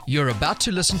You're about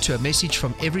to listen to a message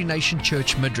from Every Nation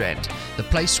Church Midrand, the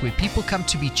place where people come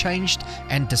to be changed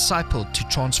and discipled to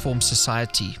transform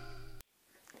society.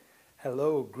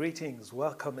 Hello, greetings.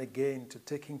 Welcome again to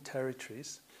Taking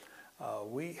Territories.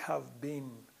 We have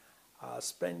been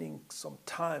spending some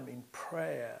time in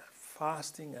prayer,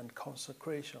 fasting, and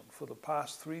consecration for the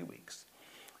past 3 weeks.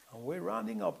 And we're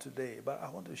rounding up today, but I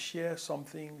want to share some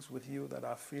things with you that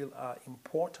I feel are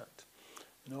important.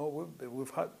 You know,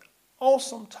 we've had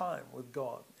awesome time with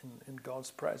God in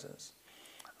God's presence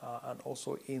and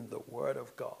also in the Word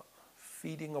of God,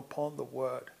 feeding upon the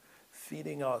Word,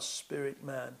 feeding our spirit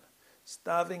man,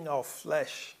 starving our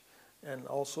flesh, and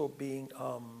also being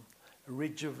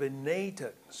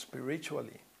rejuvenated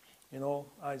spiritually. You know,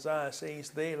 Isaiah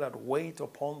says, "They that wait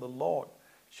upon the Lord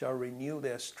shall renew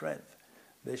their strength.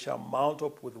 They shall mount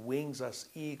up with wings as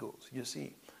eagles." You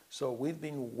see, so we've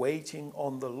been waiting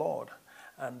on the Lord.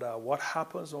 And what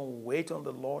happens when we wait on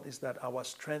the Lord is that our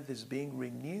strength is being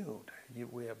renewed.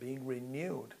 We are being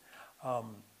renewed.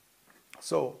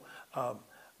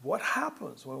 What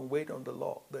happens when we wait on the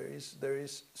Lord? There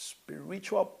is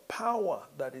spiritual power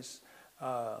that is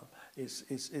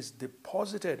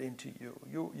deposited into you.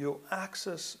 You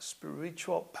access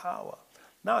spiritual power.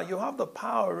 Now you have the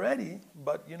power already,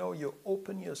 but you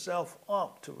open yourself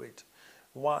up to it.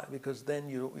 Why? Because then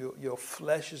your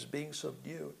flesh is being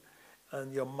subdued.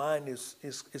 And your mind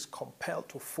is compelled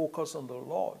to focus on the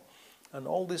Lord. And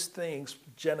all these things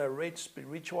generate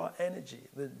spiritual energy.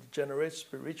 They generate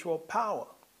spiritual power.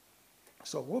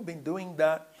 So we've been doing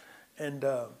that. And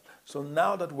so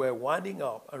now that we're winding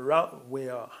up, we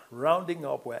are rounding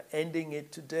up, we're ending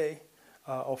it today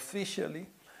officially.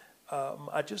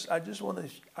 I just want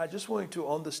you to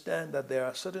understand that there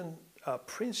are certain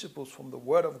principles from the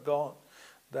Word of God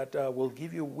that will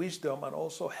give you wisdom and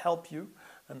also help you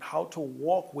and how to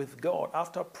walk with God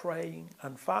after praying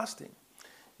and fasting.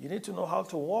 You need to know how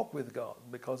to walk with God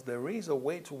because there is a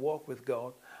way to walk with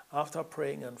God after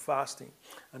praying and fasting.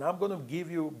 And I'm going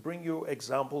to bring you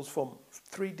examples from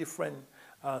 3 different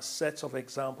sets of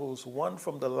examples. One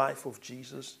from the life of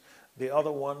Jesus, the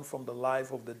other one from the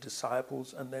life of the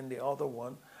disciples, and then the other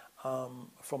one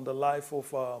from the life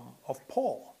of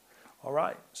Paul. All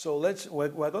right, so we're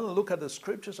going to look at the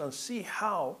scriptures and see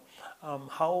how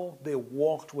they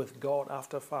walked with God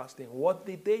after fasting. What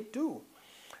did they do?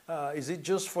 Is it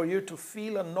just for you to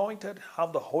feel anointed,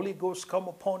 have the Holy Ghost come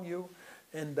upon you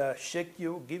and shake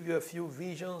you, give you a few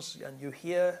visions, and you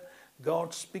hear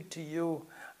God speak to you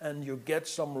and you get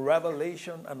some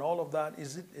revelation and all of that?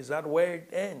 Is that where it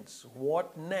ends?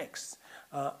 What next?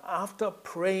 After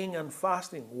praying and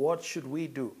fasting, what should we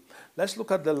do? Let's look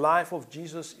at the life of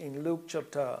Jesus in Luke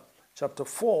chapter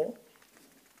 4,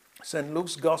 St.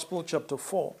 Luke's Gospel chapter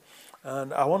 4.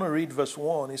 And I want to read verse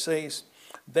 1. It says,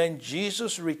 "Then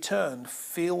Jesus returned,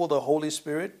 filled with the Holy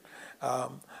Spirit.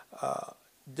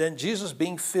 Then Jesus,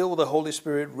 being filled with the Holy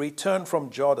Spirit, returned from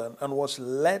Jordan and was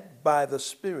led by the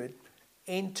Spirit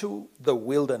into the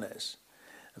wilderness,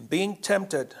 and being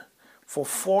tempted for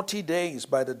 40 days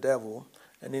by the devil.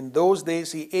 And in those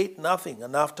days he ate nothing,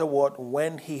 and afterward,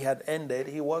 when he had ended,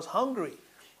 he was hungry."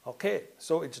 Okay,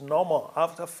 so it's normal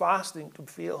after fasting to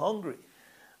feel hungry.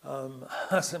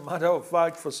 As a matter of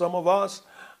fact, for some of us,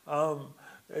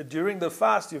 during the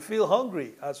fast, you feel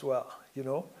hungry as well,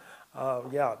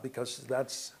 because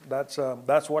that's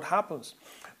what happens.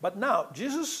 But now,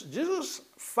 Jesus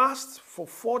fasts for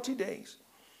 40 days.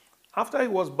 After he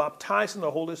was baptized in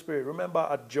the Holy Spirit, remember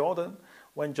at Jordan,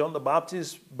 when John the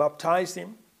Baptist baptized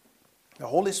him, the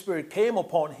Holy Spirit came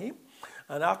upon him.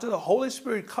 And after the Holy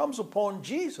Spirit comes upon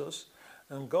Jesus,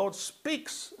 and God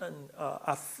speaks and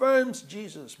affirms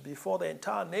Jesus before the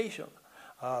entire nation,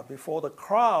 before the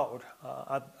crowd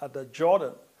at the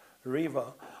Jordan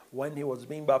River, when he was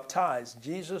being baptized,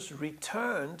 Jesus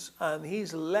returns and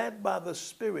he's led by the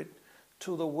Spirit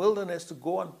to the wilderness to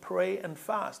go and pray and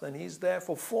fast. And he's there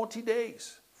for 40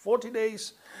 days. 40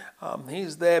 days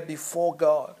he's there before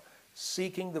God,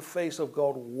 seeking the face of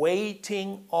God,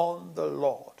 waiting on the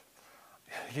Lord.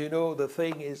 The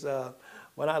thing is,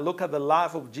 when I look at the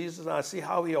life of Jesus and I see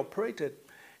how he operated,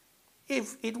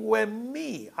 if it were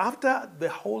me, after the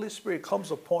Holy Spirit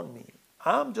comes upon me,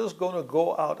 I'm just going to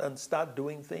go out and start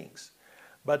doing things.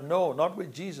 But no, not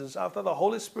with Jesus. After the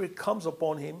Holy Spirit comes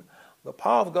upon him, the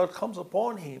power of God comes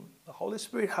upon him, the Holy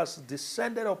Spirit has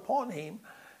descended upon him,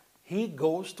 he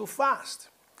goes to fast.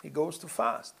 He goes to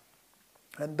fast.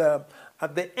 And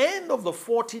at the end of the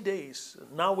 40 days,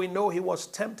 now we know he was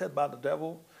tempted by the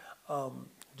devil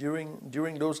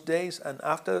during those days. And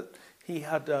after he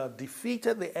had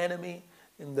defeated the enemy,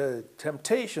 in the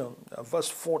temptation, verse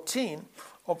 14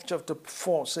 of chapter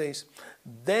 4 says,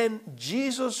 then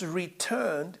Jesus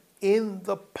returned in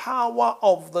the power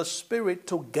of the Spirit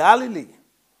to Galilee,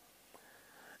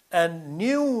 and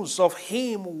news of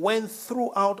him went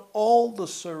throughout all the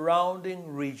surrounding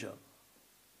region.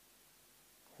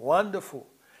 Wonderful.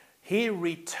 He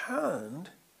returned,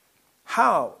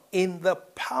 how? In the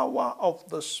power of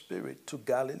the Spirit to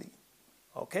Galilee.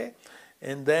 Okay?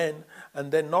 And then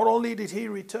not only did he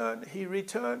return,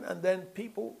 and then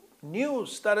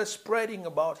news started spreading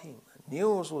about him.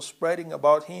 News was spreading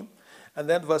about him. And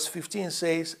then verse 15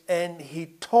 says, and he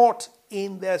taught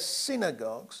in their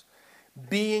synagogues,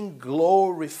 being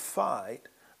glorified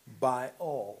by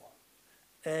all.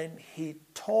 And he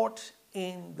taught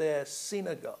in their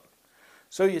synagogue.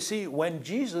 So you see, when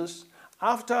Jesus,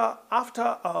 after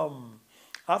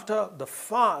the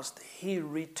fast, he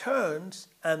returns,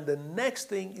 and the next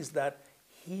thing is that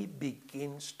he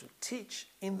begins to teach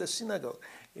in the synagogue.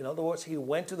 In other words, he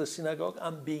went to the synagogue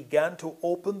and began to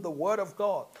open the Word of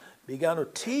God, began to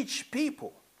teach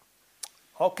people.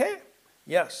 Okay?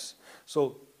 Yes.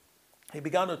 So he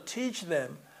began to teach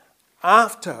them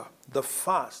after the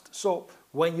fast. So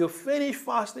when you finish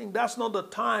fasting, that's not the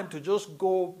time to just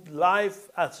go life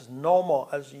as normal,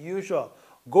 as usual.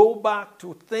 Go back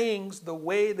to things the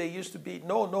way they used to be.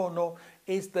 No.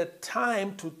 It's the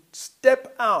time to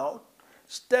step out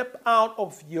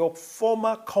of your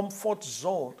former comfort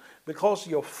zone, because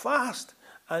your fast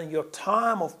and your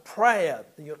time of prayer,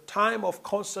 your time of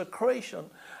consecration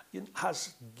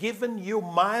has given you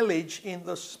mileage in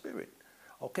the Spirit.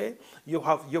 Okay? You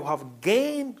have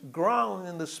gained ground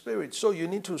in the Spirit. So you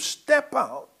need to step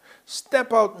out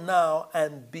now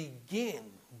and begin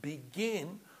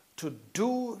to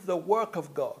do the work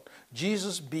of God.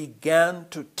 Jesus began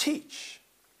to teach.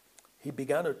 He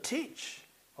began to teach.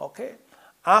 Okay?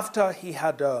 After he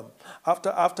had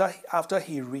after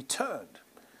he returned.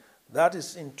 That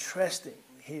is interesting.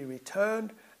 He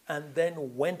returned and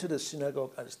then went to the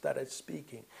synagogue and started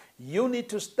speaking. You need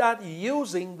to start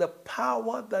using the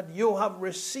power that you have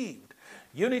received.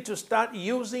 You need to start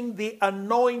using the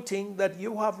anointing that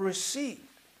you have received.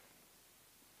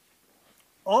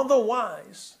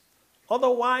 Otherwise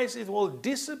it will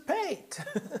dissipate.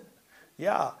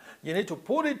 Yeah, you need to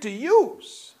put it to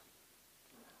use.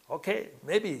 Okay,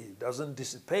 maybe it doesn't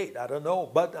dissipate, I don't know,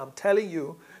 but I'm telling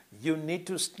you, you need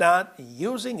to start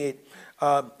using it.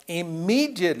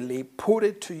 Immediately put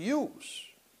it to use.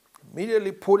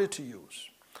 Immediately put it to use.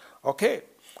 Okay,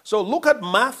 so look at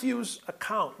Matthew's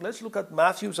account. Let's look at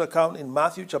Matthew's account in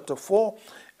Matthew chapter 4.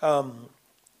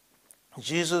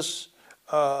 Jesus,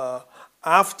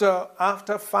 after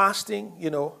fasting,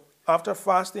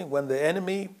 when the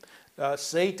enemy,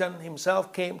 Satan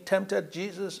himself came, tempted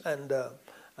Jesus, and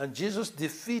Jesus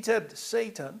defeated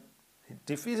Satan. He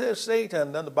defeated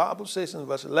Satan. Then the Bible says in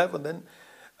verse 11, then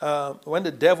when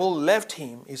the devil left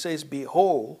him, he says,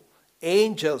 behold,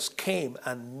 angels came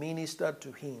and ministered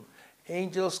to him.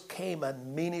 Angels came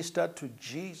and ministered to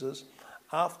Jesus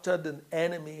after the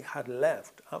enemy had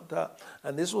left.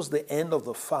 And this was the end of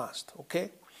the fast,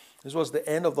 okay? This was the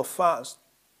end of the fast.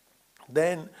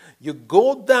 Then you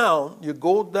go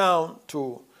down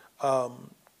to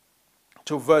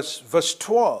verse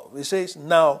 12. It says,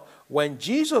 now when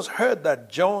Jesus heard that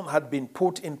John had been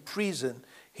put in prison,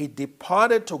 he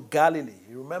departed to Galilee.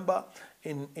 You remember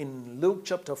in Luke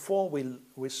chapter 4,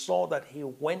 we saw that he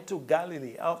went to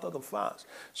Galilee after the fast.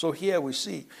 So here we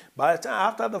see, by the time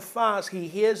after the fast, he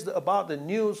hears about the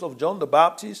news of John the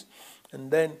Baptist,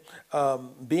 and then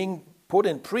being put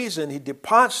in prison, he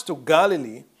departs to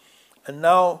Galilee, and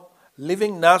now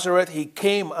leaving Nazareth, he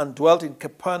came and dwelt in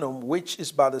Capernaum, which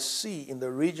is by the sea, in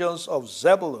the regions of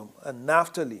Zebulun and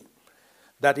Naphtali,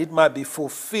 that it might be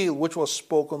fulfilled, which was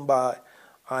spoken by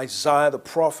Isaiah the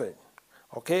prophet.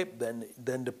 Okay, then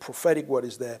the prophetic word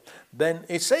is there. Then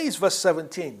it says, verse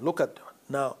 17, look at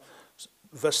now,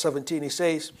 verse 17, it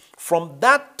says, from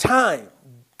that time,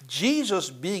 Jesus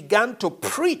began to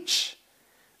preach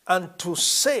and to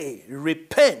say,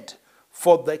 repent,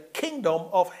 for the kingdom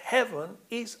of heaven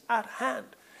is at hand.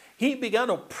 He began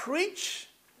to preach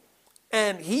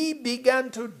and he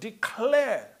began to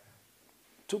declare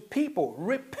to people,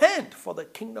 repent, for the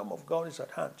kingdom of God is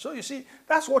at hand. So you see,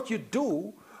 that's what you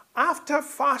do after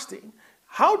fasting.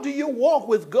 How do you walk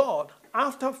with God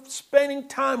after spending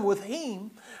time with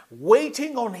him,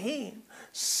 waiting on him,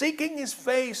 seeking his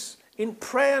face in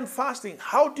prayer and fasting?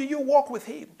 How do you walk with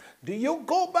him? Do you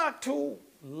go back to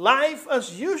life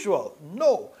as usual?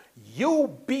 No,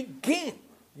 you begin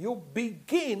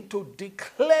to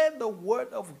declare the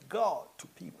word of God to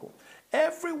people.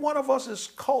 Every one of us is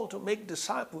called to make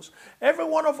disciples. Every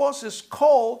one of us is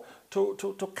called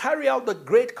to carry out the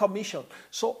Great Commission.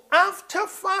 So after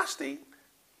fasting,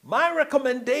 my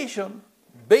recommendation,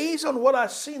 based on what I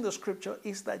see in the scripture,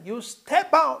 is that you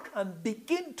step out and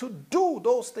begin to do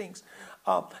those things.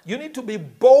 You need to be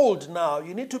bold now.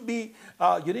 You need to be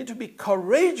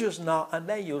courageous now, and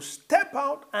then you step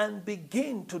out and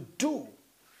begin to do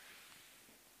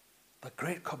the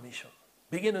Great Commission.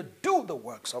 Begin to do the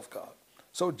works of God.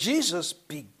 So Jesus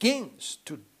begins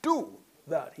to do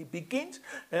that. He begins,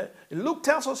 Luke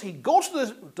tells us he goes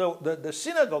to the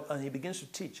synagogue and he begins to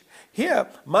teach. Here,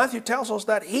 Matthew tells us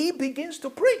that he begins to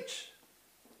preach.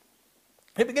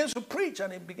 He begins to preach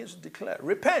and he begins to declare,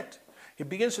 repent. He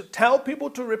begins to tell people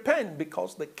to repent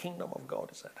because the kingdom of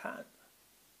God is at hand.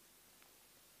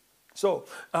 So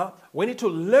we need to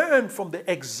learn from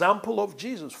the example of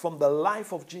Jesus, from the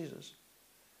life of Jesus.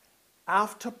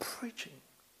 After preaching,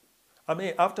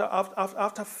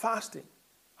 after fasting,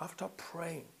 after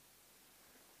praying,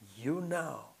 you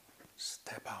now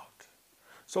step out.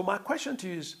 So my question to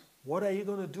you is, what are you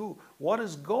going to do? What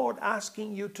is God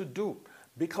asking you to do?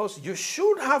 Because you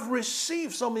should have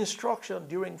received some instruction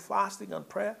during fasting and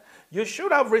prayer. You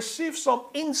should have received some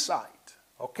insight.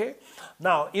 Okay?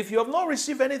 Now, if you have not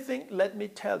received anything, let me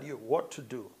tell you what to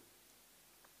do.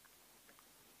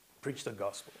 Preach the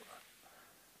gospel.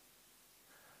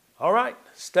 All right,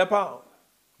 step out.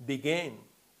 Begin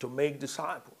to make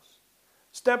disciples.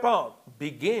 Step out.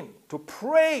 Begin to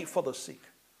pray for the sick.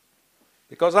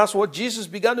 Because that's what Jesus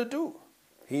began to do.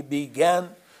 He began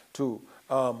to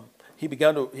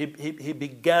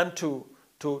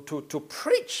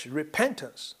preach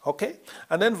repentance. Okay?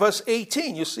 And then verse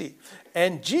 18, you see.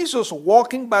 And Jesus,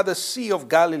 walking by the Sea of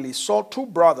Galilee, saw two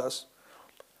brothers,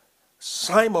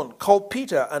 Simon called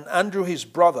Peter and Andrew his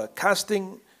brother,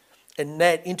 casting a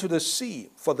net into the sea,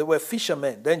 for they were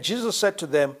fishermen. Then Jesus said to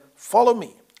them, follow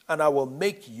me, and I will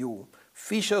make you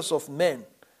fishers of men.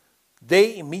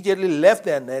 They immediately left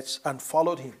their nets and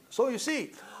followed him. So you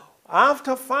see,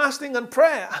 after fasting and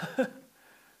prayer,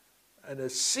 and a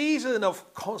season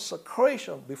of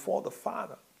consecration before the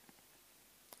Father,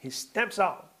 he steps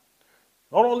out.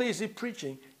 Not only is he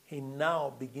preaching, he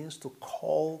now begins to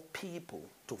call people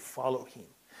to follow him.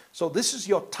 So this is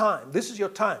your time. This is your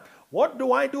time. What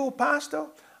do I do, Pastor?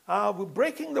 We're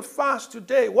breaking the fast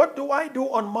today. What do I do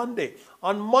on Monday?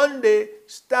 On Monday,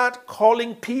 start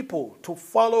calling people to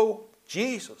follow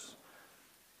Jesus.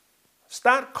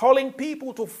 Start calling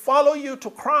people to follow you to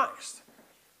Christ,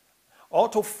 or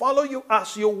to follow you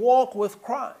as you walk with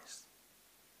Christ.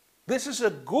 This is a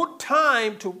good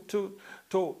time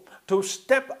to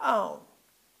step out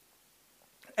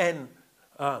and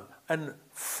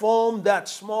form that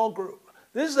small group.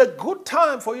 This is a good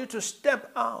time for you to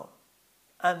step out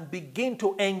and begin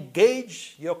to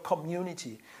engage your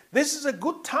community. This is a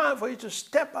good time for you to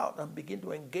step out and begin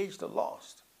to engage the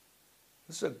lost.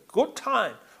 This is a good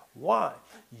time. Why?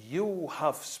 You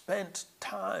have spent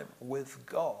time with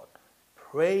God,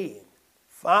 praying,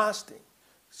 fasting,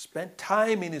 spent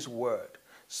time in his word,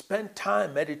 spent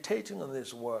time meditating on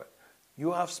his word.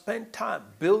 You have spent time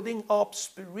building up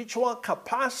spiritual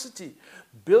capacity.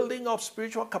 Building up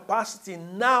spiritual capacity.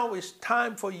 Now is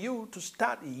time for you to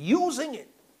start using it.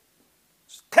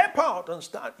 Step out and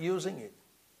start using it.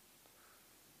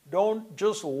 Don't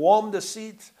just warm the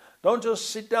seat. Don't just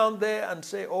sit down there and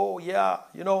say, oh yeah,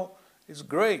 it's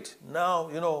great. Now,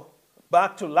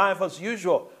 back to life as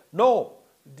usual. No,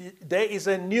 there is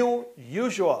a new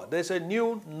usual. There's a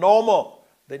new normal.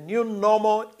 The new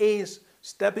normal is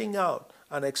stepping out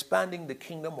and expanding the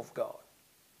kingdom of God,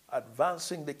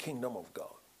 advancing the kingdom of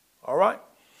God. All right?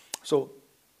 So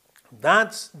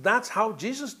that's how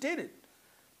Jesus did it.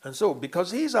 And so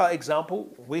because he's our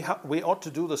example, we ought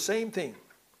to do the same thing.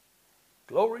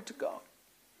 Glory to God.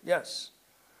 Yes.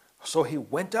 So he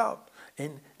went out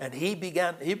and he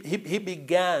began to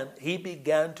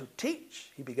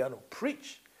teach. He began to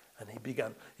preach, and he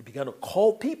began to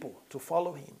call people to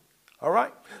follow him. All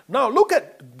right. Now look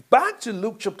back to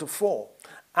Luke chapter 4.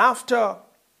 After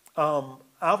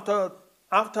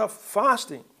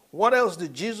fasting, what else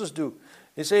did Jesus do?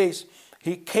 It says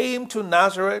he came to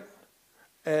Nazareth,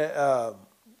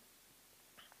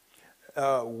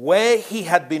 where he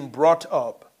had been brought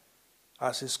up,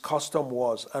 as his custom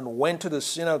was, and went to the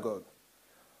synagogue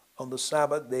on the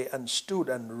Sabbath day and stood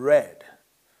and read.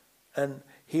 And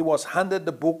he was handed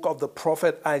the book of the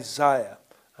prophet Isaiah.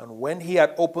 And when he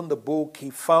had opened the book, he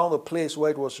found a place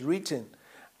where it was written,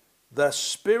 "The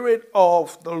Spirit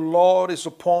of the Lord is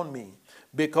upon me,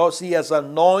 because he has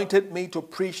anointed me to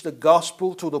preach the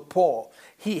gospel to the poor.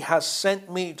 He has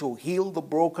sent me to heal the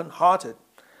brokenhearted,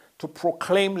 to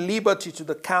proclaim liberty to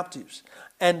the captives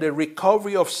and the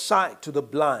recovery of sight to the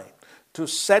blind, to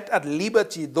set at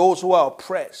liberty those who are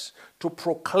oppressed, to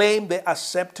proclaim the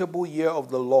acceptable year of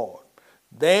the Lord.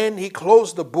 Then he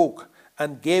closed the book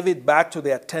and gave it back to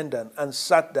the attendant and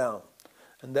sat down.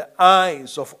 And the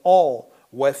eyes of all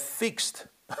were fixed,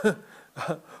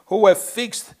 who were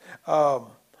fixed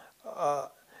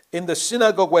in the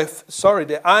synagogue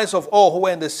the eyes of all who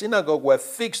were in the synagogue were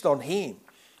fixed on him.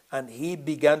 And he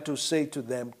began to say to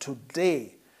them,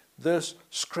 today this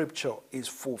scripture is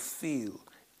fulfilled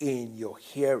in your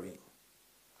hearing.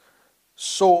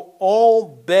 So all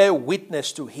bear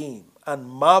witness to him and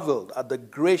marveled at the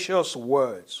gracious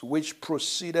words which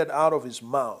proceeded out of his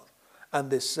mouth. And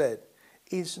they said,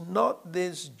 is not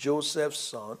this Joseph's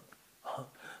son?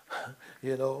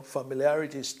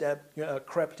 Familiarity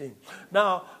crept in.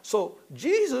 Now, so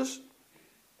Jesus,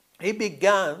 he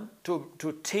began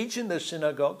to teach in the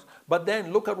synagogues, but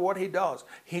then look at what he does.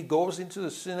 He goes into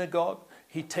the synagogue,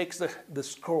 he takes the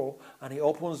scroll, and he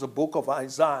opens the book of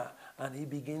Isaiah, and he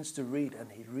begins to read,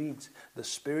 and he reads, the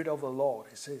Spirit of the Lord.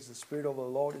 He says, the Spirit of the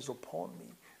Lord is upon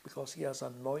me, because he has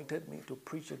anointed me to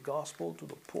preach the gospel to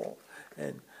the poor,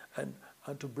 and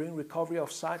to bring recovery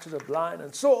of sight to the blind,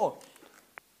 and so on.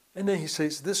 And then he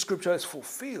says, this scripture is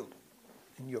fulfilled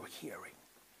in your hearing.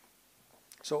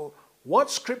 So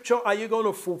what scripture are you going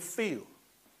to fulfill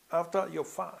after your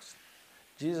fast?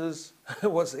 Jesus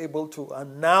was able to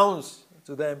announce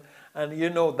to them, and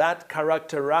that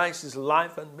characterized his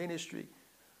life and ministry.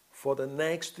 For the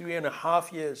next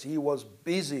 3.5 years, he was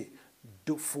busy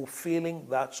fulfilling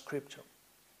that scripture.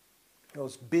 He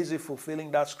was busy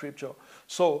fulfilling that scripture.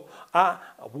 So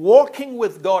walking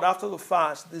with God after the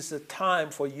fast, this is a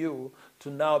time for you to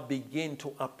now begin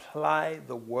to apply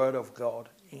the word of God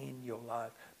in your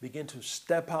life. Begin to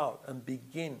step out and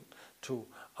begin to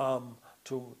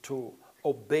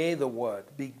obey the word.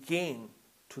 Begin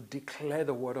to declare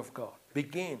the word of God.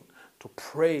 Begin to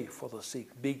pray for the sick.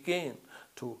 Begin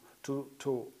to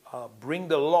bring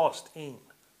the lost in.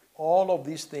 All of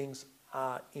these things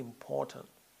are important.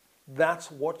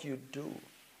 That's what you do.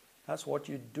 That's what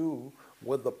you do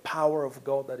with the power of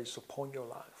God that is upon your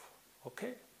life.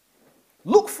 Okay?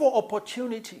 Look for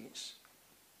opportunities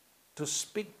to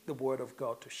speak the word of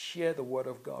God, to share the word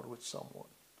of God with someone.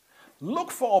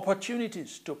 Look for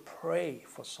opportunities to pray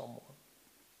for someone.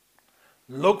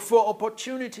 Look for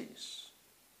opportunities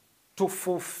to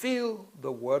fulfill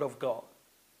the word of God.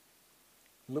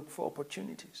 Look for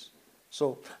opportunities.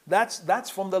 So that's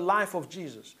from the life of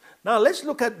Jesus. Now let's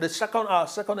look at our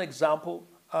second example.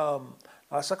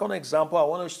 Our second example, I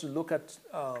want us to look at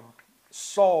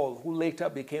Saul, who later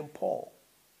became Paul.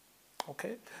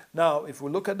 Okay. Now, if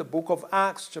we look at the book of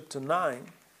Acts, chapter 9,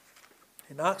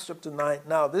 in Acts chapter 9,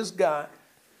 now this guy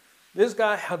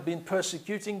had been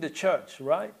persecuting the church,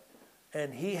 right?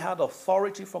 And he had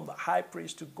authority from the high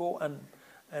priest to go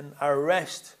and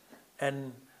arrest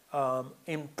and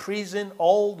imprison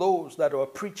all those that were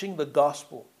preaching the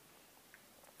gospel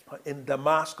in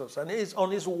Damascus. And he's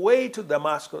on his way to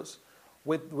Damascus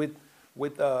with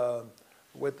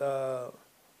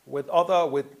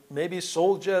maybe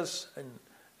soldiers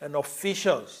and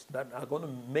officials that are going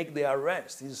to make the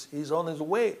arrest. He's on his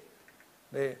way.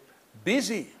 They're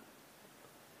busy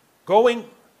going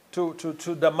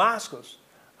to Damascus.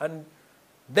 And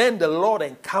then the Lord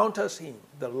encounters him.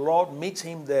 The Lord meets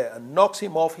him there and knocks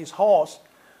him off his horse.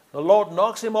 The Lord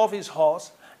knocks him off his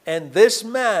horse, and this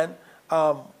man,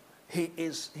 he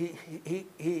is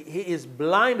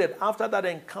blinded. After that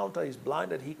encounter, he's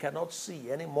blinded. He cannot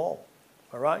see anymore.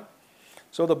 All right?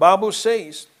 So the Bible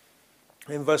says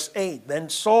in verse 8, then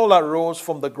Saul arose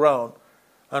from the ground,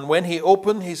 and when he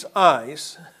opened his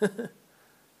eyes,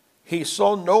 he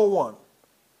saw no one.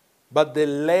 But they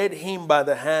led him by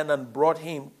the hand and brought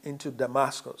him into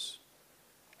Damascus.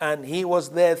 And he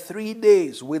was there 3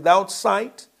 days without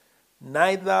sight,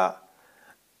 neither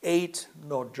ate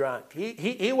nor drank.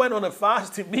 He went on a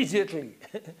fast immediately.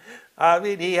 I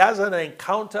mean, he has an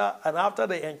encounter, and after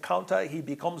the encounter, he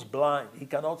becomes blind. He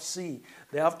cannot see.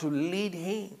 They have to lead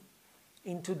him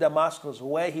into Damascus,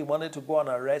 where he wanted to go and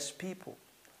arrest people.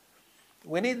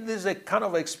 We need these kind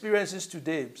of experiences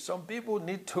today. Some people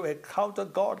need to encounter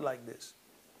God like this.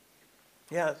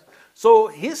 Yes. So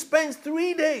he spends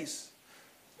 3 days.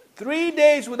 3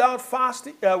 days without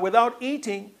fasting, without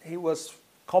eating. He was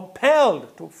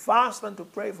compelled to fast and to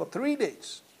pray for 3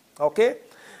 days. Okay?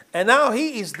 And now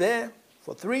he is there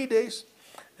for 3 days.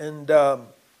 And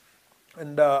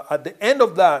at the end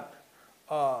of that,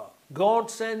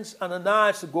 God sends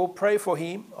Ananias to go pray for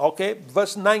him. Okay,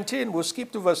 verse 19, we'll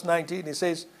skip to verse 19. It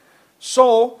says,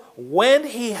 so when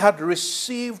he had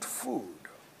received food,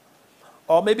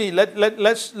 or maybe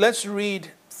let's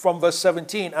read from verse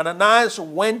 17. And Ananias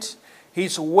went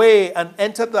his way and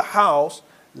entered the house,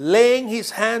 laying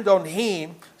his hand on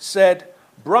him, said,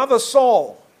 Brother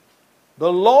Saul,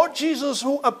 the Lord Jesus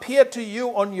who appeared to you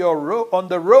on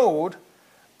the road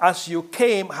as you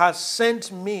came has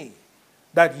sent me,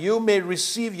 that you may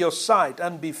receive your sight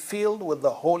and be filled with the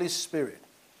Holy Spirit.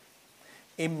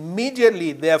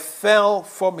 Immediately there fell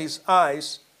from his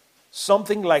eyes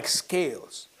something like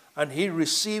scales, and he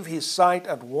received his sight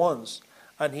at once,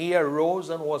 and he arose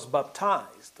and was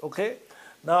baptized. Okay?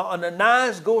 Now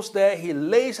Ananias goes there, he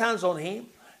lays hands on him,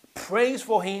 prays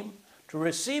for him to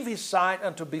receive his sight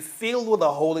and to be filled with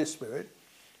the Holy Spirit.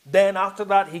 Then after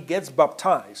that he gets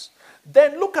baptized.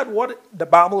 Then look at what the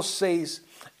Bible says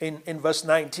in verse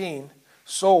 19.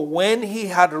 So when he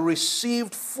had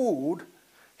received food,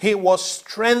 he was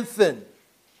strengthened.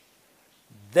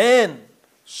 Then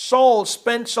Saul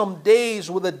spent some days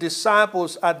with the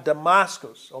disciples at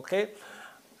Damascus. Okay?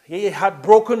 He had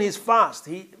broken his fast.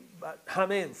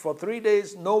 For 3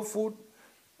 days, no food,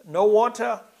 no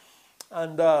water,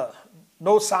 and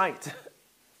no sight.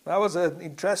 That was an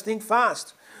interesting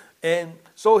fast. And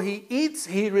so he eats,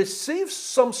 he receives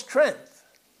some strength.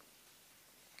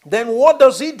 Then what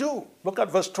does he do? Look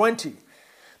at verse 20.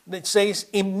 It says,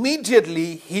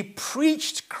 immediately he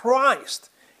preached Christ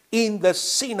in the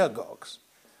synagogues,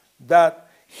 that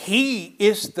he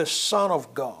is the Son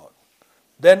of God.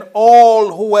 Then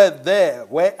all who were there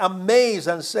were amazed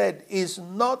and said, is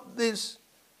not this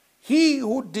he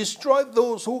who destroyed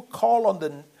those who call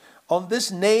on this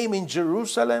name in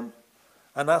Jerusalem,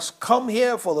 and has come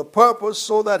here for the purpose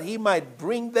so that he might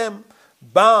bring them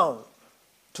bound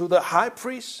to the high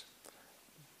priest?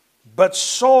 But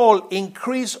Saul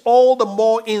increased all the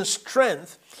more in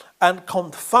strength and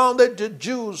confounded the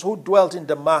Jews who dwelt in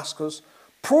Damascus,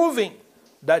 proving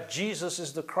that Jesus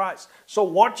is the Christ. So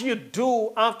what you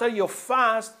do after your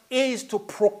fast is to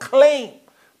proclaim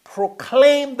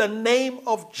the name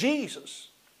of Jesus.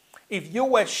 If you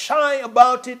were shy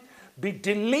about it, be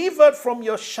delivered from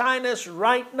your shyness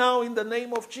right now in the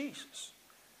name of Jesus.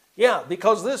 Yeah,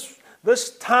 because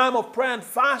this time of prayer and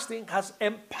fasting has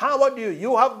empowered you.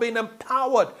 You have been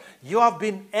empowered. You have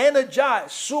been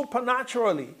energized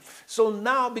supernaturally. So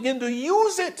now begin to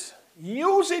use it.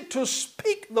 Use it to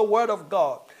speak the word of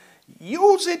God.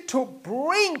 Use it to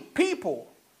bring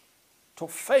people to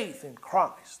faith in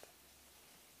Christ.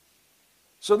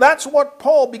 So that's what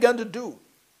Paul began to do.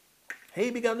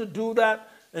 He began to do that,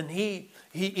 and he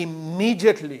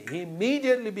immediately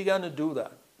began to do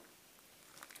that.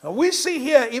 And we see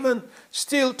here, even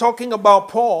still talking about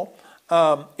Paul,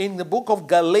 in the book of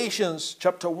Galatians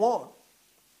chapter 1.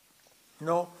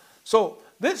 So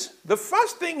the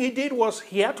first thing he did was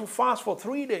he had to fast for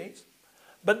 3 days.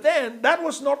 But then that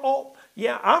was not all.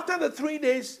 Yeah, after the 3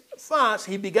 days fast,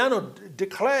 he began to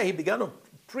declare, he began to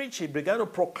preach, he began to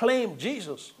proclaim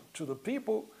Jesus to the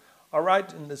people, all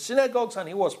right, in the synagogues, and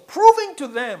he was proving to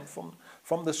them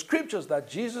from the scriptures that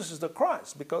Jesus is the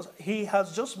Christ, because he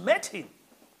has just met him.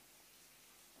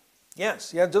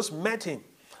 Yes, he had just met him.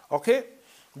 Okay?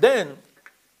 Then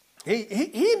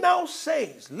he now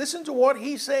says, listen to what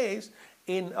he says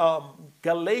in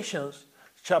Galatians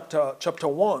chapter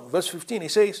 1, verse 15. He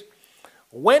says,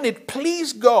 when it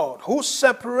pleased God, who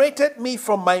separated me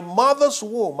from my mother's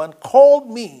womb and called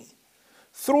me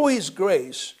through his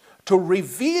grace to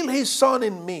reveal his Son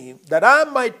in me, that I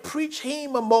might preach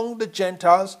him among the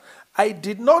Gentiles, I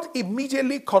did not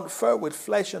immediately confer with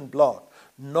flesh and blood,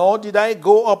 nor did I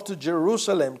go up to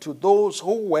Jerusalem to those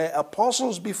who were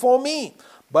apostles before me,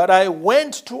 but I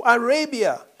went to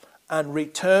Arabia and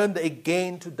returned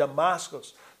again to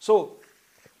Damascus. So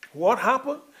what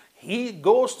happened? He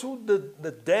goes to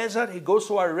the desert, he goes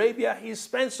to Arabia, he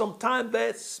spends some time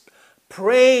there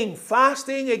praying,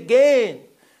 fasting again,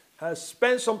 has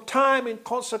spent some time in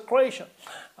consecration,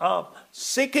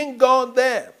 seeking God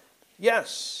there.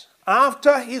 Yes,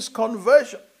 after his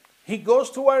conversion, he goes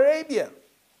to Arabia.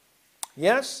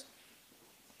 Yes,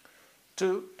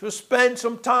 to spend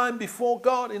some time before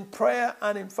God in prayer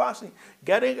and in fasting,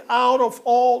 getting out of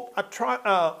all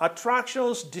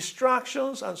attractions,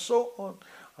 distractions, and so on.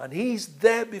 And he's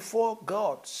there before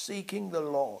God, seeking the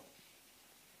Lord.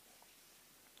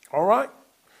 All right?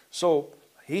 So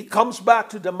he comes back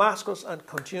to Damascus and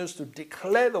continues to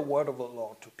declare the word of the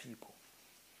Lord to people.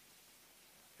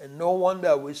 And no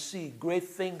wonder we see great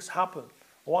things happen.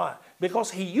 Why?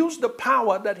 Because he used the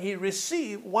power that he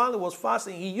received while he was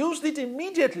fasting. He used it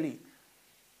immediately.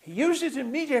 He used it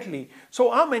immediately.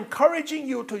 So I'm encouraging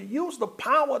you to use the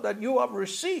power that you have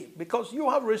received, because you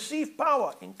have received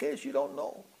power, in case you don't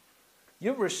know.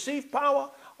 You've received power.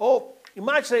 Oh, you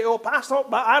might say, oh, Pastor,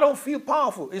 but I don't feel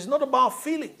powerful. It's not about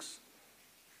feelings.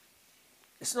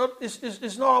 It's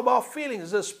not about feelings.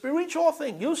 It's a spiritual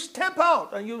thing. You step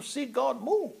out and you see God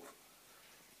move.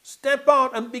 Step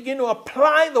out and begin to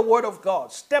apply the word of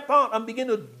God. Step out and begin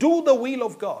to do the will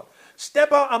of God.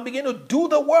 Step out and begin to do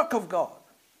the work of God.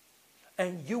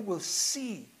 And you will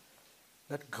see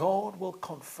that God will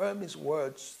confirm his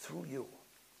words through you.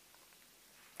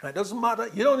 And it doesn't matter.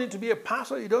 You don't need to be a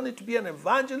pastor. You don't need to be an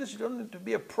evangelist. You don't need to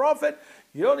be a prophet.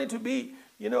 You don't need to be,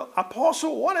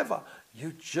 apostle, whatever.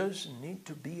 You just need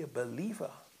to be a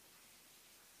believer.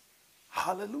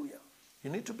 Hallelujah. You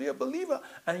need to be a believer,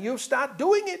 and you start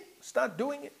doing it. Start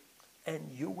doing it,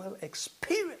 and you will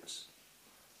experience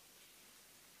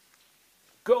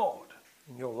God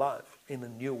in your life in a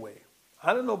new way.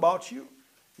 I don't know about you.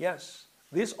 Yes,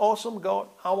 this awesome God,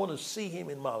 I want to see him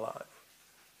in my life.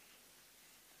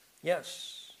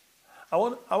 Yes, I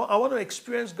want to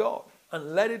experience God,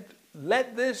 and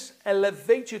let this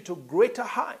elevate you to greater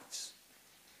heights.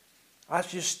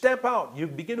 As you step out, you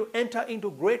begin to enter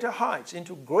into greater heights,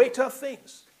 into greater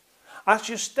things. As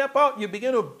you step out, you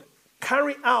begin to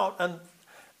carry out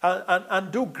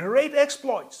and do great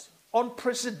exploits,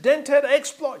 unprecedented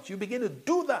exploits. You begin to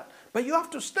do that. But you have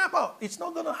to step out. It's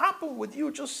not going to happen with you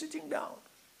just sitting down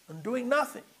and doing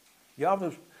nothing.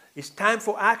 It's time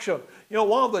for action.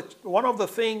 One of the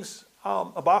things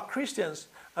about Christians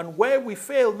and where we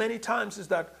fail many times is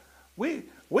that we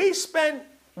use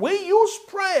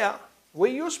prayer.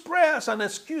 We use prayer as an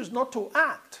excuse not to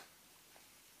act.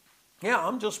 Yeah,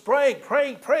 I'm just praying.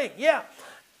 Yeah,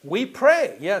 we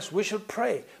pray. Yes, we should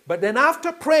pray. But then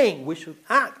after praying, we should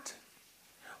act.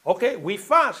 Okay, we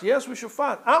fast. Yes, we should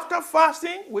fast. After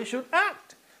fasting, we should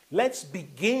act. Let's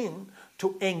begin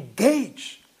to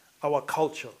engage our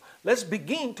culture. Let's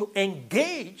begin to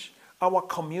engage our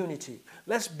community.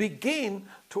 Let's begin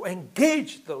to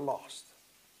engage the lost.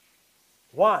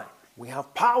 Why? We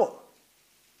have power.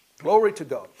 Glory to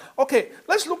God. Okay,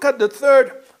 let's look at the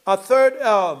third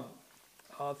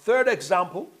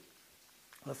example.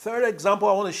 The third example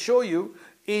I want to show you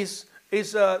is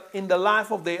in the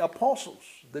life of the apostles,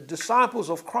 the disciples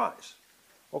of Christ.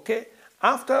 Okay,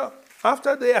 after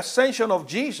the ascension of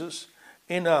Jesus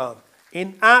in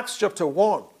Acts chapter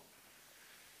 1.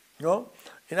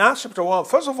 In Acts chapter 1,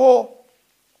 first of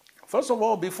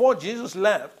all, before Jesus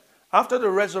left, after the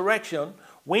resurrection,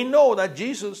 we know that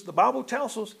Jesus, the Bible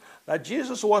tells us that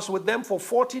Jesus was with them for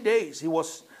 40 days.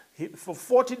 For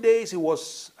 40 days he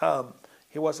was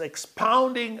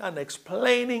expounding and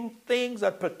explaining things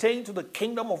that pertain to the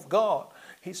kingdom of God.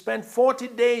 He spent 40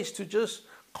 days to just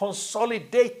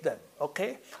consolidate them.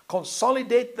 Okay,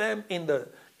 consolidate them in the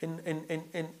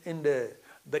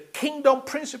kingdom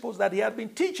principles that he had been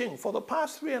teaching for the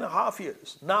past 3.5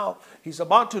 years. Now he's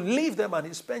about to leave them, and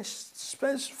he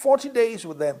spends 40 days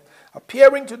with them,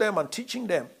 appearing to them and teaching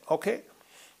them. Okay,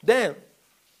 then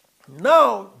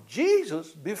now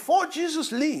Jesus, before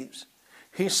Jesus leaves,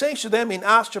 he says to them in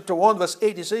Acts chapter 1 verse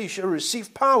 8, he says, you shall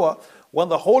receive power when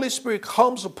the Holy Spirit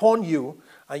comes upon you,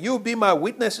 and you will be my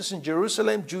witnesses in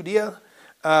Jerusalem, Judea,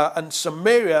 and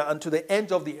Samaria, and to the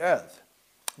ends of the earth.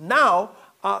 Now,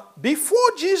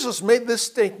 before Jesus made this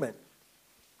statement,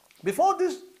 the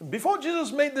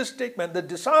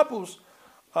disciples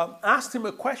asked him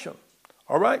a question.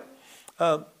 All right?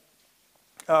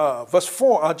 Verse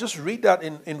 4, I'll just read that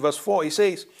in verse 4. He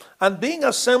says, and being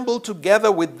assembled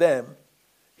together with them,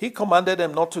 he commanded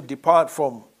them not to depart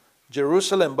from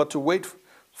Jerusalem, but to wait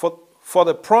for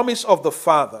the promise of the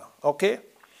Father. Okay?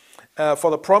 For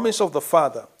the promise of the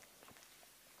Father.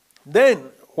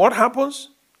 Then, what happens?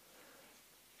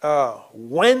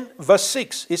 Verse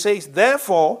 6, he says,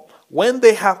 therefore, when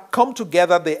they have come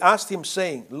together, they asked him,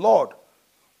 saying, Lord,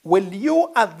 will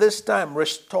you at this time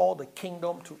restore the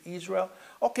kingdom to Israel?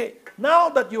 Okay, now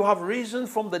that you have risen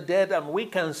from the dead and we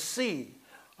can see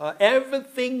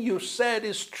everything you said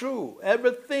is true,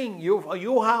 everything you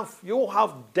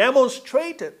have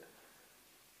demonstrated,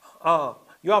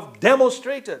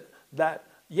 that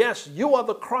yes, you are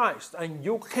the Christ, and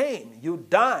you came, you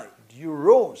died, you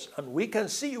rose, and we can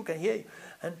see, you can hear you.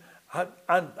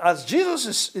 And as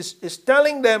Jesus is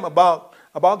telling them about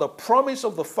the promise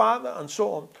of the Father and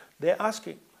so on, they're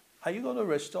asking, are you going to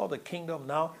restore the kingdom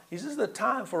now? Is this the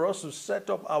time for us to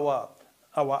set up our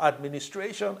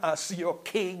administration as your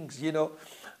kings,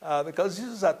 because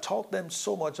Jesus had taught them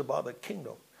so much about the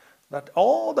kingdom, that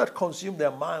all that consumed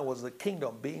their mind was the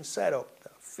kingdom being set up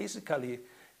physically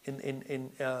in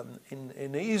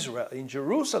Israel, in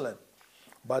Jerusalem.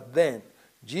 But then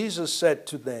Jesus said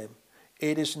to them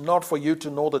it is not for you to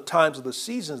know the times or the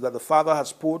seasons that the Father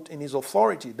has put in his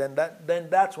authority. Then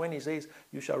that's when he says,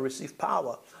 you shall receive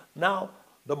power. Now,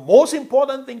 the most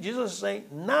important thing Jesus is saying,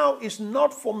 now is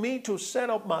not for me to set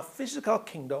up my physical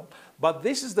kingdom, but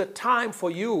this is the time for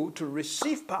you to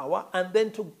receive power and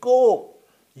then to go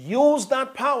use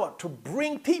that power to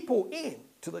bring people in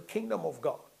to the kingdom of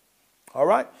God. All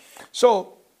right?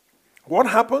 So, what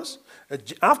happens?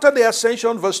 After the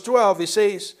ascension, verse 12, it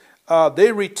says,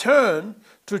 they return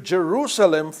to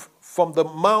Jerusalem from the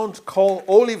mount called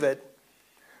Olivet,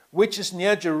 which is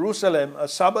near Jerusalem, a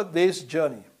Sabbath day's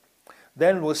journey.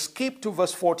 Then we'll skip to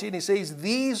verse 14. It says,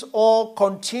 these all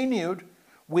continued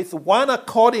with one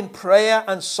accord in prayer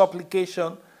and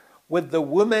supplication with the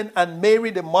women and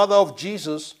Mary, the mother of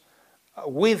Jesus,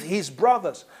 with his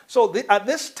brothers. So at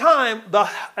this time, the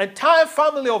entire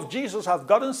family of Jesus have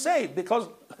gotten saved because,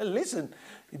 listen,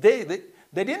 they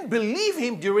didn't believe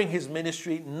him during his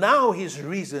ministry. Now he's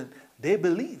risen. They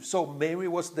believe. So Mary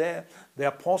was there. The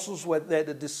apostles were there.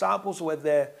 The disciples were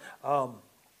there.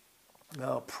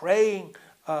 Praying,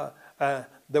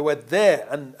 they were there,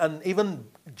 and even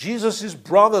Jesus'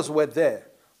 brothers were there.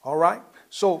 All right?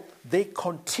 So they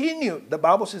continued, the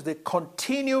Bible says they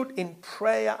continued in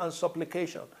prayer and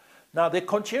supplication. Now they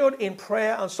continued in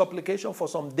prayer and supplication for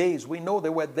some days. We know they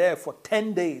were there for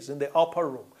 10 days in the upper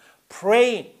room,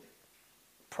 praying,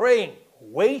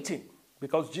 waiting,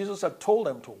 because Jesus had told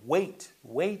them to wait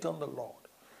on the Lord.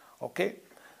 Okay?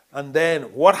 And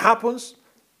then what happens?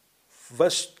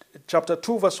 Chapter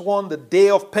 2, verse 1, the day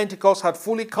of Pentecost had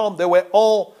fully come. They were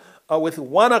all with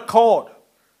one accord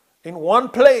in one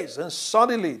place. And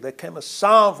suddenly there came a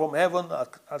sound from heaven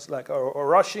as like a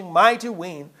rushing mighty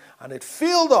wind, and it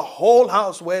filled the whole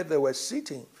house where they were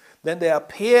sitting. Then there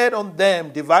appeared on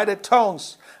them divided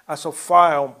tongues as of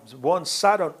fire. One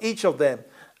sat on each of them.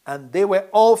 And they were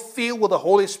all filled with the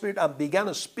Holy Spirit and began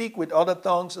to speak with other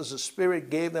tongues as the Spirit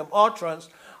gave them utterance.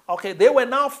 Okay, they were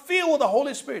now filled with the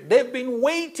Holy Spirit. They've been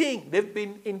waiting. They've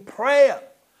been in prayer.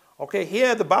 Okay,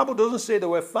 here the Bible doesn't say they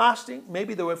were fasting.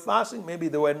 Maybe they were fasting, maybe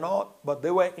they were not. But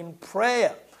they were in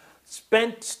prayer.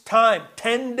 Spent time,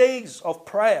 10 days of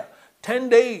prayer. 10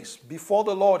 days before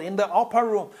the Lord in the upper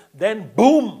room. Then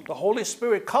boom, the Holy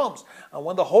Spirit comes. And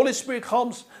when the Holy Spirit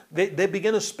comes, they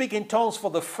begin to speak in tongues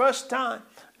for the first time.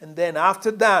 And then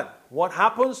after that, what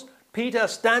happens? Peter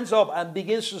stands up and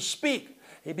begins to speak.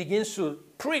 He begins to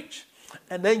preach.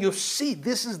 And then you see,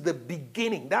 this is the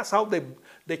beginning. That's how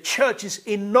the church is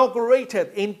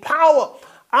inaugurated in power.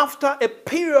 After a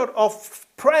period of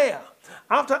prayer,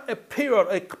 after a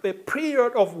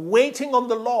period of waiting on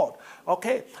the Lord.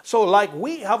 Okay, so like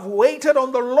we have waited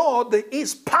on the Lord, there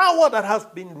is power that has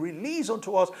been released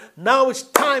unto us. Now it's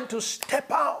time to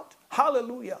step out.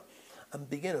 Hallelujah. And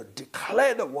begin to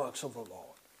declare the works of the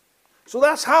Lord. So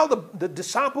that's how the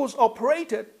disciples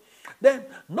operated. Then,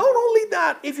 not only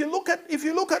that, if you look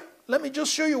at, let me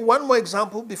just show you one more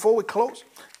example before we close.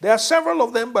 There are several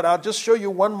of them, but I'll just show you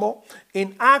one more.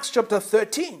 In Acts chapter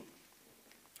 13.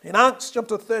 In Acts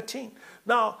chapter 13.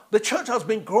 Now, the church has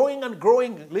been growing and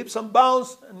growing, leaps and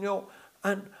bounds,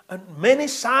 and many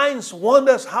signs,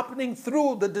 wonders happening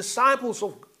through the disciples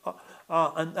of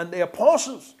and the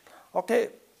apostles. Okay.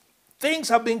 Things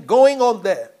have been going on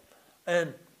there.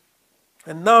 And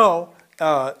now,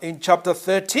 in chapter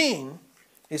 13,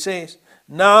 it says,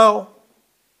 now,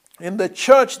 in the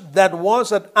church that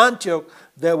was at Antioch,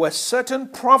 there were certain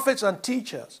prophets and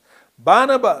teachers.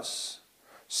 Barnabas,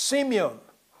 Simeon,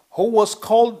 who was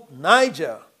called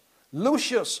Niger,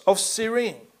 Lucius of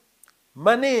Cyrene,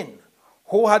 Manaen,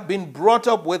 who had been brought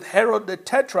up with Herod the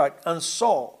Tetrarch, and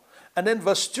Saul. And then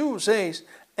verse 2 says,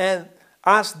 and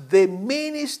as they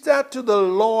ministered to the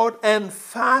Lord and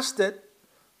fasted,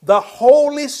 the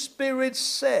Holy Spirit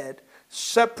said,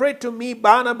 separate to me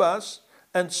Barnabas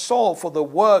and Saul for the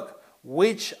work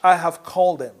which I have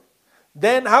called them.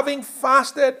 Then having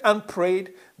fasted and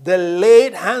prayed, they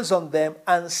laid hands on them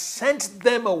and sent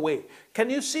them away.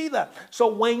 Can you see that? So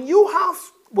when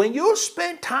you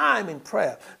spend time in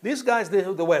prayer, these guys, they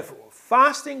were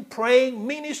fasting, praying,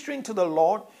 ministering to the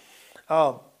Lord.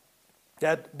 They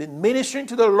had been ministering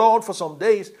to the Lord for some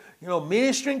days,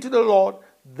 ministering to the Lord.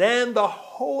 Then the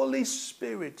Holy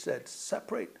Spirit said,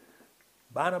 separate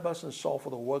Barnabas and Saul for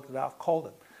the work that I've called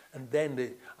them. And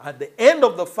then at the end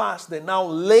of the fast, they now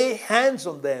lay hands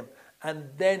on them. And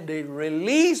then they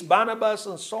release Barnabas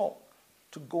and Saul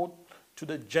to go to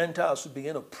the Gentiles to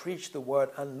begin to preach the word.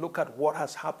 And look at what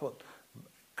has happened.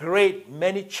 Great,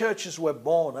 many churches were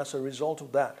born as a result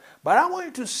of that. But I want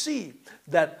you to see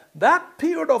that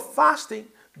period of fasting,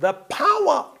 the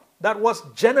power that was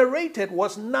generated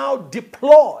was now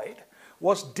deployed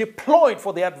was deployed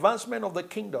for the advancement of the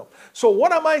kingdom. So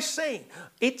what am I saying?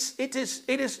 It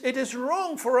is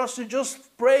wrong for us to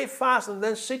just pray, fast, and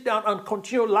then sit down and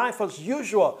continue life as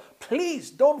usual.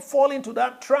 Please don't fall into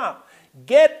that trap.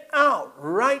 Get out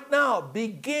right now.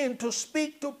 Begin to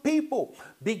speak to people.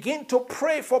 Begin to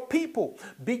pray for people.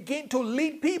 Begin to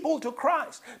lead people to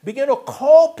Christ. Begin to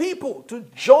call people to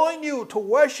join you to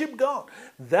worship God.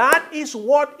 That is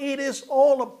what it is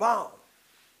all about.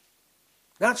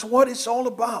 That's what it's all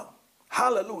about.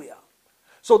 Hallelujah.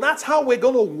 So that's how we're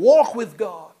going to walk with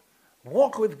God.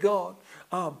 Walk with God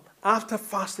after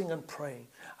fasting and praying.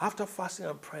 After fasting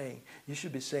and praying, you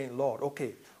should be saying, Lord,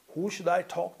 okay, who should I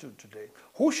talk to today?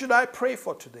 Who should I pray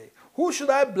for today? Who should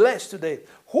I bless today?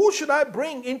 Who should I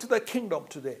bring into the kingdom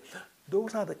today?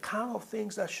 Those are the kind of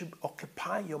things that should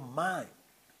occupy your mind.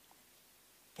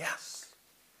 Yes.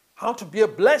 How to be a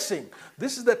blessing.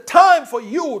 This is the time for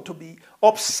you to be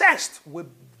obsessed with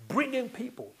bringing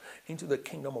people into the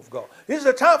kingdom of God. This is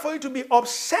the time for you to be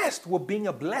obsessed with being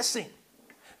a blessing.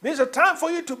 This is a time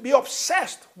for you to be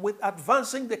obsessed with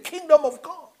advancing the kingdom of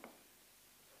God.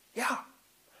 Yeah.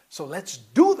 So let's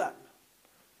do that.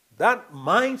 That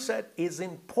mindset is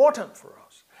important for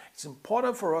us. It's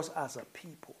important for us as a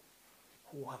people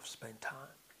who have spent time.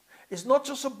 It's not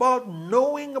just about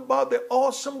knowing about the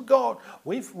awesome God.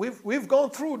 We've gone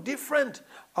through different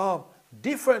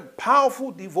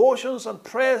powerful devotions and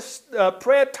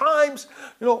prayer times,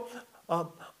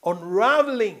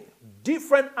 unraveling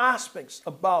different aspects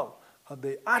about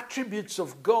the attributes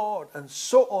of God and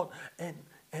so on.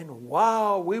 And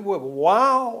wow, we were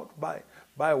wowed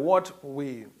by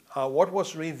what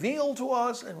was revealed to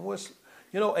us, and was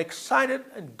excited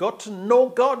and got to know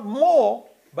God more.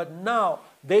 But now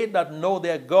they that know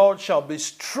their God shall be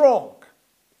strong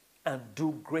and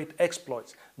do great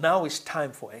exploits. Now it's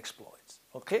time for exploits.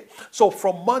 Okay, so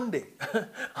from Monday,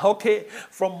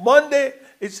 from Monday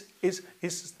it's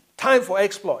time for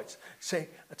exploits. Say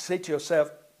to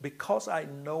yourself, because I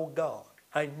know God,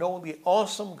 I know the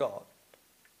awesome God.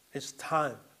 It's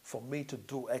time for me to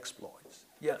do exploits.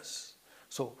 Yes.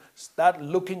 So start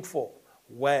looking for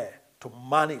where to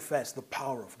manifest the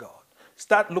power of God.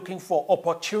 Start looking for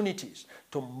opportunities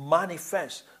to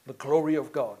manifest the glory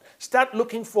of God. Start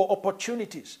looking for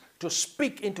opportunities to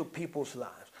speak into people's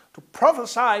lives, to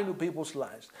prophesy into people's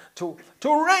lives, to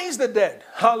raise the dead.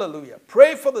 Hallelujah.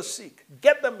 Pray for the sick.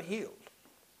 Get them healed.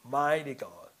 Mighty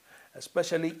God.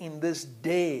 Especially in this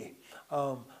day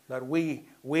that we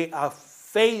are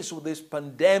faced with this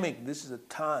pandemic. This is a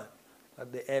time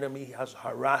that the enemy has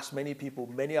harassed many people.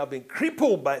 Many have been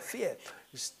crippled by fear.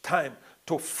 It's time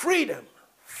to free them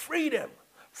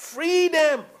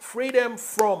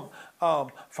from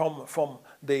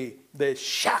the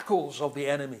shackles of the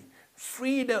enemy.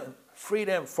 Free them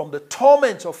from the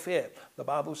torment of fear. The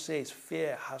Bible says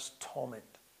fear has torment.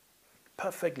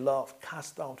 Perfect love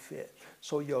casts out fear.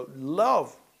 So your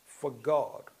love for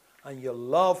God and your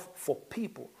love for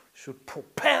people should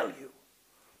propel you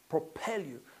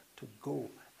to go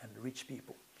and reach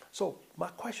people. So my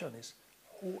question is,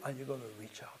 who are you going to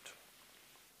reach out to?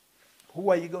 Who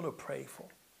are you going to pray for?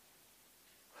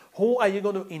 Who are you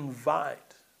going to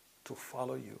invite to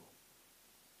follow you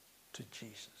to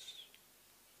Jesus?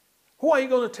 Who are you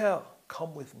going to tell,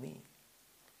 come with me,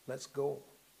 let's go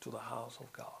to the house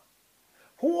of God?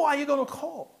 Who are you going to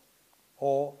call?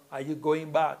 Or are you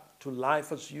going back to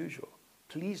life as usual?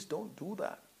 Please don't do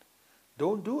that.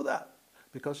 Don't do that,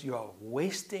 because you are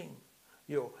wasting.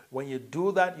 When you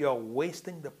do that, you are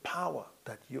wasting the power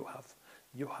that you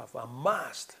have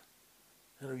amassed.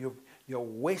 You're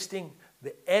wasting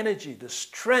the energy, the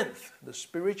strength, the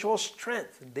spiritual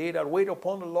strength. They that wait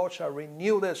upon the Lord shall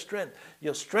renew their strength.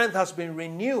 Your strength has been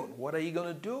renewed. What are you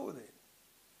going to do with it?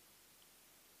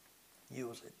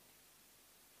 Use it.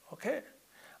 Okay?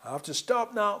 I have to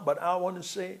stop now, but I want to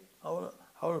say, I want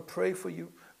to pray for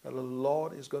you that the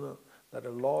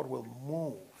Lord will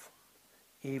move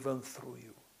even through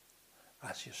you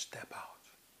as you step out.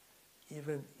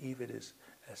 Even if it is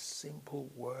a simple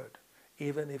word,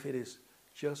 even if it is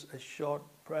just a short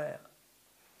prayer.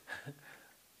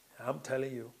 I'm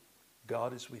telling you,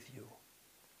 God is with you.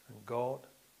 And God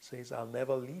says, I'll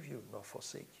never leave you nor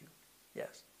forsake you.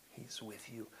 Yes, He's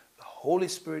with you. The Holy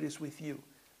Spirit is with you.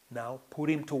 Now put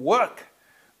Him to work.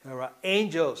 There are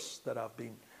angels that have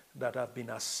been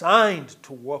assigned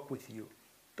to work with you.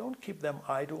 Don't keep them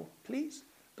idle, please.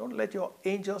 Don't let your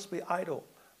angels be idle.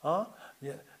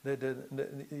 Yeah,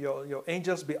 your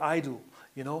angels be idle,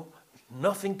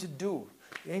 nothing to do.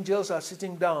 The angels are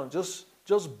sitting down, just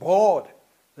bored.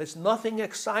 There's nothing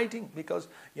exciting because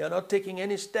you're not taking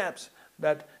any steps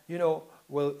that,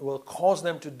 will cause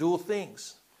them to do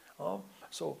things.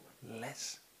 So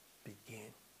let's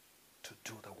begin to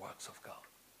do the works of God.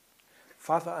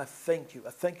 Father, I thank you.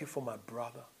 I thank you for my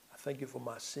brother. I thank you for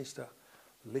my sister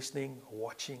listening,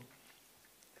 watching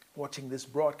this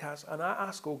broadcast. And I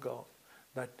ask, oh God,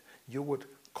 that you would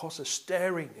cause a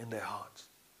stirring in their hearts.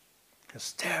 A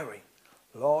stirring,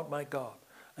 Lord my God.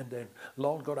 And then,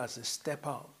 Lord God, as they step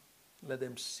out, let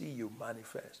them see you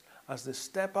manifest. As they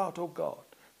step out, oh God,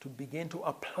 to begin to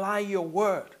apply your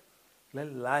word,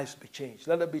 let lives be changed.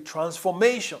 Let there be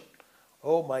transformation.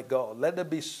 Oh my God, let there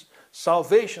be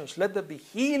salvations. Let there be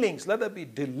healings. Let there be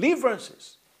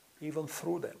deliverances, even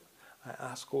through them. I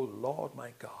ask, oh Lord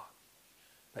my God,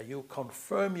 that you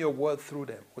confirm your word through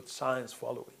them with signs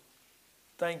following.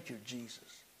 Thank you,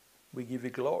 Jesus. We give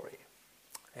you glory.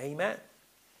 Amen.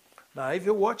 Now, if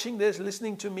you're watching this,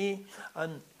 listening to me,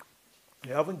 and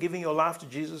you haven't given your life to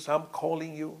Jesus, I'm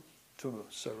calling you to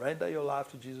surrender your life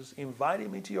to Jesus. Invite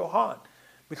him into your heart,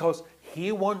 because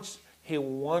he wants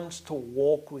to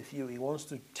walk with you. He wants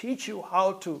to teach you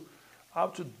how to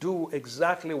do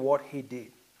exactly what he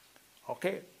did.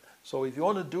 Okay? So if you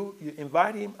want to you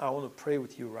invite him. I want to pray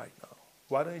with you right now.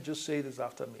 Why don't you just say this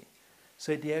after me?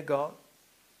 Say, dear God,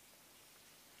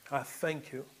 I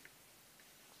thank you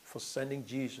for sending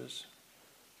Jesus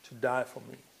to die for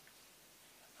me.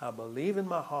 I believe in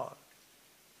my heart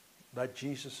that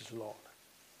Jesus is Lord,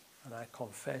 and I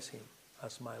confess him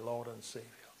as my Lord and Savior.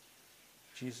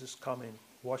 Jesus, come in,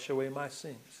 wash away my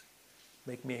sins,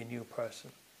 make me a new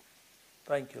person.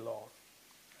 Thank you, Lord.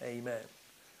 Amen.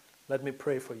 Let me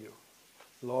pray for you.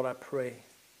 Lord, I pray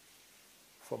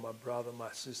for my brother,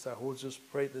 my sister who just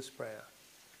prayed this prayer.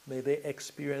 May they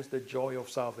experience the joy of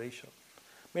salvation.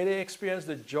 May they experience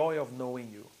the joy of knowing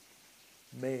you.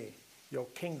 May your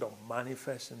kingdom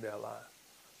manifest in their life.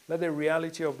 Let the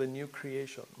reality of the new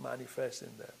creation manifest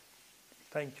in them.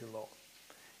 Thank you, Lord.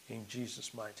 In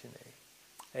Jesus' mighty name.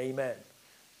 Amen.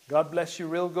 God bless you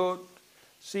real good.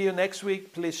 See you next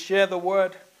week. Please share the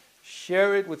word.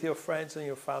 Share it with your friends and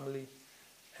your family.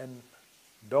 And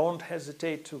don't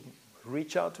hesitate to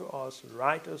reach out to us,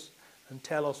 write us, and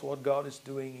tell us what God is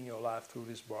doing in your life through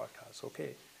this broadcast.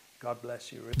 Okay? God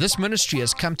bless you. This ministry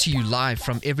has come to you live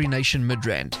from Every Nation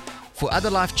Midrand. For other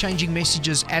life-changing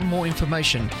messages and more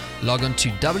information, log on to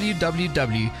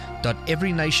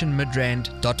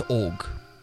www.everynationmidrand.org.